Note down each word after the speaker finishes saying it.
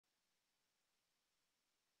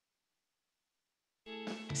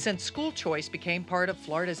Since school choice became part of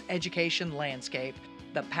Florida's education landscape,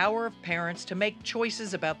 the power of parents to make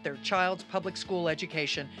choices about their child's public school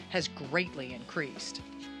education has greatly increased.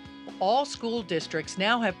 All school districts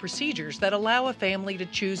now have procedures that allow a family to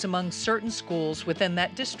choose among certain schools within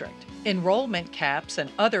that district. Enrollment caps and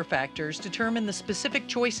other factors determine the specific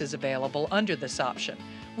choices available under this option,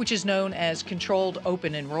 which is known as controlled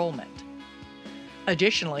open enrollment.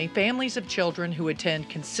 Additionally, families of children who attend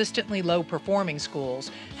consistently low-performing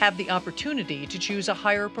schools have the opportunity to choose a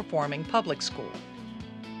higher-performing public school.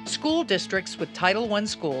 School districts with Title I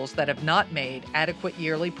schools that have not made adequate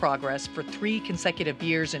yearly progress for 3 consecutive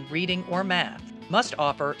years in reading or math must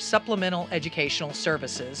offer supplemental educational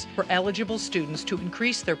services for eligible students to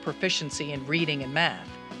increase their proficiency in reading and math.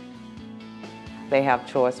 They have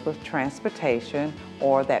choice with transportation,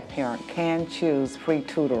 or that parent can choose free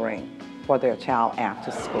tutoring for their child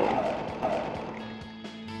after school.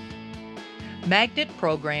 Magnet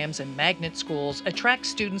programs and magnet schools attract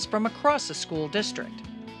students from across a school district.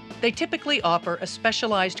 They typically offer a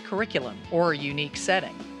specialized curriculum or a unique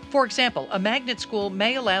setting. For example, a magnet school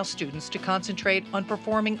may allow students to concentrate on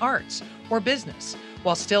performing arts or business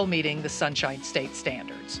while still meeting the Sunshine State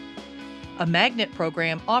standards. A magnet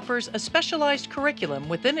program offers a specialized curriculum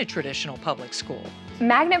within a traditional public school.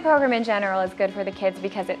 Magnet program in general is good for the kids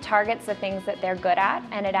because it targets the things that they're good at,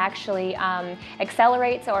 and it actually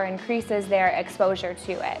accelerates or increases their exposure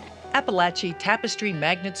to it. Appalachia Tapestry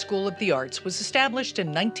Magnet School of the Arts was established in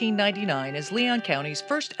 1999 as Leon County's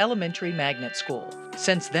first elementary magnet school.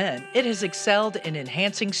 Since then, it has excelled in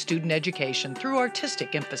enhancing student education through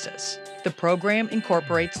artistic emphasis. The program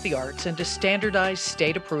incorporates the arts into standardized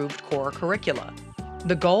state-approved core curricula.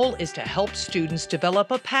 The goal is to help students develop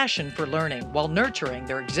a passion for learning while nurturing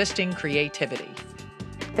their existing creativity.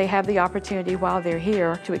 They have the opportunity while they're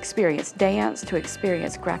here to experience dance, to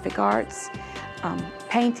experience graphic arts,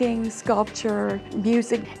 painting, sculpture,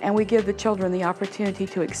 music, and we give the children the opportunity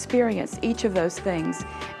to experience each of those things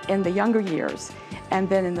in the younger years. And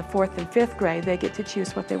then in the 4th and 5th grade, they get to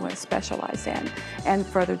choose what they want to specialize in and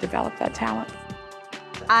further develop that talent.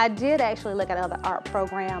 I did actually look at other art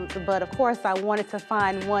programs, but of course I wanted to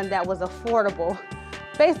find one that was affordable,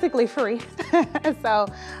 basically free. So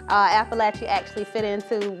Appalachia actually fit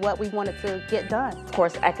into what we wanted to get done. Of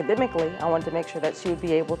course, academically, I wanted to make sure that she would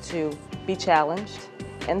be able to be challenged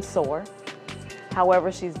and soar.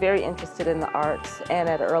 However, she's very interested in the arts, and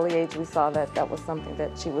at an early age we saw that that was something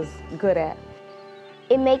that she was good at.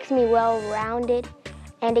 It makes me well-rounded,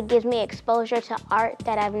 and it gives me exposure to art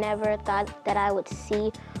that I've never thought that I would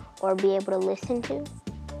see or be able to listen to.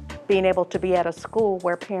 Being able to be at a school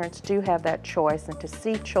where parents do have that choice and to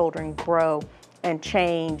see children grow and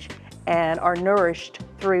change and are nourished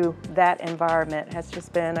through that environment has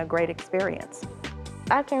just been a great experience.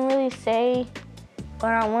 I can really say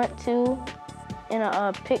what I want to in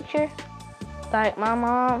a picture. Like my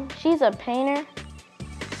mom, she's a painter,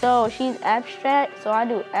 so she's abstract, so I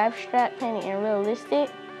do abstract painting and realistic.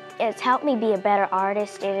 It's helped me be a better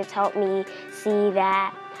artist, and it's helped me see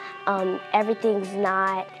that everything's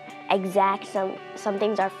not exact. Some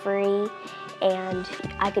things are free, and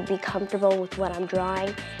I could be comfortable with what I'm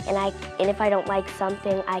drawing, and if I don't like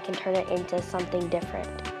something, I can turn it into something different.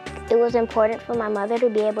 It was important for my mother to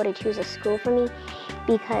be able to choose a school for me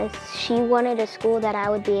because she wanted a school that I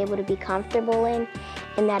would be able to be comfortable in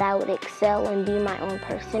and that I would excel and be my own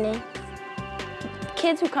person in.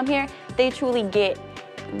 Kids who come here, they truly get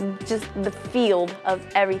just the field of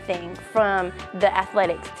everything, from the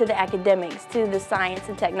athletics to the academics to the science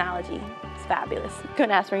and technology. It's fabulous.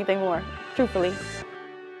 Couldn't ask for anything more, truthfully.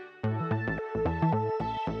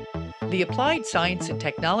 The Applied Science and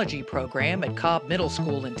Technology program at Cobb Middle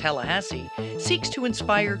School in Tallahassee seeks to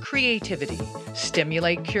inspire creativity,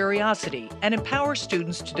 stimulate curiosity, and empower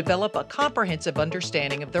students to develop a comprehensive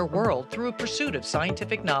understanding of their world through a pursuit of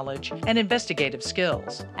scientific knowledge and investigative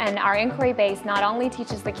skills. And our inquiry base not only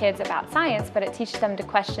teaches the kids about science, but it teaches them to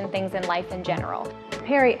question things in life in general.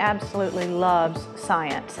 Perry absolutely loves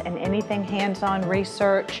science, and anything hands-on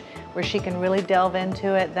research where she can really delve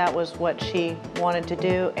into it, that was what she wanted to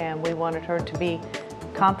do, and we wanted her to be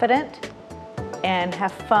confident and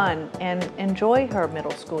have fun and enjoy her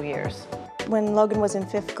middle school years. When Logan was in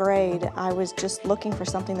 5th grade, I was just looking for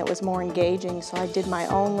something that was more engaging, so I did my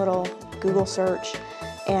own little Google search,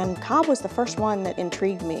 and Cobb was the first one that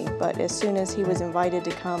intrigued me, but as soon as he was invited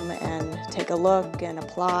to come and take a look and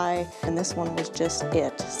apply, and this one was just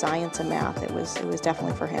it, science and math, it was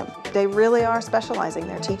definitely for him. They really are specializing.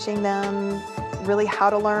 They're teaching them really how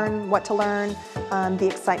to learn, what to learn, the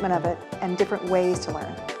excitement of it, and different ways to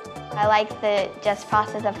learn. I like the just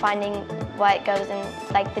process of finding what goes in,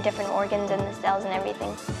 like the different organs and the cells and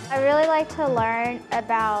everything. I really like to learn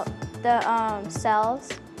about the cells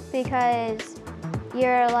because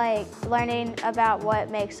you're like learning about what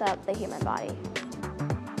makes up the human body.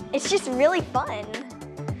 It's just really fun.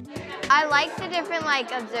 I like the different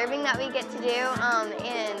observing that we get to do,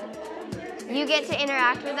 and you get to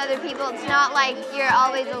interact with other people. It's not like you're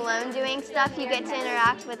always alone doing stuff. You get to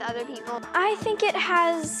interact with other people. I think it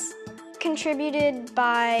has contributed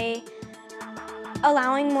by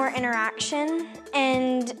allowing more interaction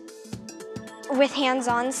and with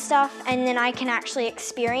hands-on stuff, and then I can actually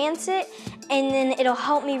experience it, and then it'll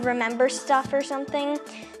help me remember stuff or something.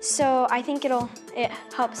 So I think it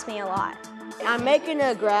helps me a lot. I'm making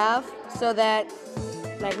a graph so that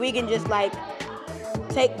we can just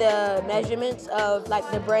take the measurements of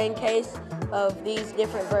the brain case of these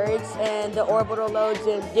different birds and the orbital loads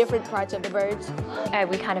in different parts of the birds.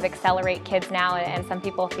 We kind of accelerate kids now, and some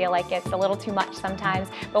people feel like it's a little too much sometimes,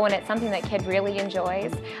 but when it's something that kid really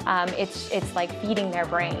enjoys, it's like feeding their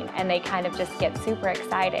brain, and they kind of just get super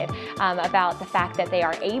excited about the fact that they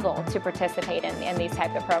are able to participate in these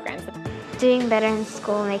types of programs. Doing better in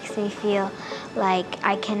school makes me feel like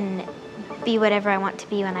I can be whatever I want to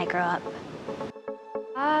be when I grow up.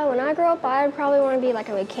 When I grow up, I'd probably want to be like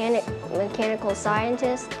a mechanical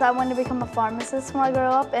scientist. I want to become a pharmacist when I grow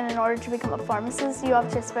up, and in order to become a pharmacist, you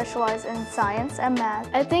have to specialize in science and math.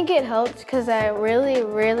 I think it helped because I really,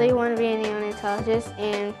 really want to be a neonatologist,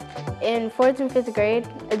 and in 4th and 5th grade,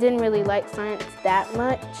 I didn't really like science that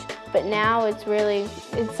much, but now it's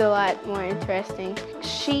a lot more interesting.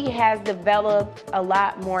 She has developed a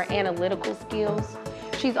lot more analytical skills.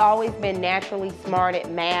 She's always been naturally smart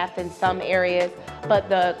at math in some areas, but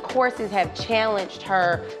the courses have challenged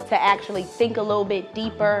her to actually think a little bit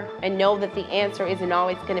deeper and know that the answer isn't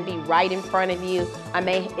always going to be right in front of you.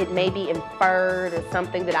 It may be inferred or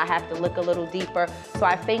something that I have to look a little deeper. So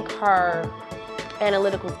I think her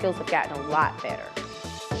analytical skills have gotten a lot better.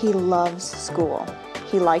 He loves school.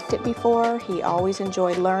 He liked it before, he always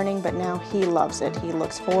enjoyed learning, but now he loves it. He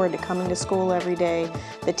looks forward to coming to school every day.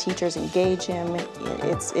 The teachers engage him.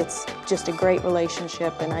 It's just a great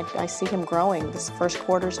relationship, and I see him growing. This first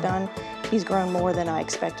quarter's done. He's grown more than I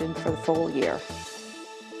expected for the full year.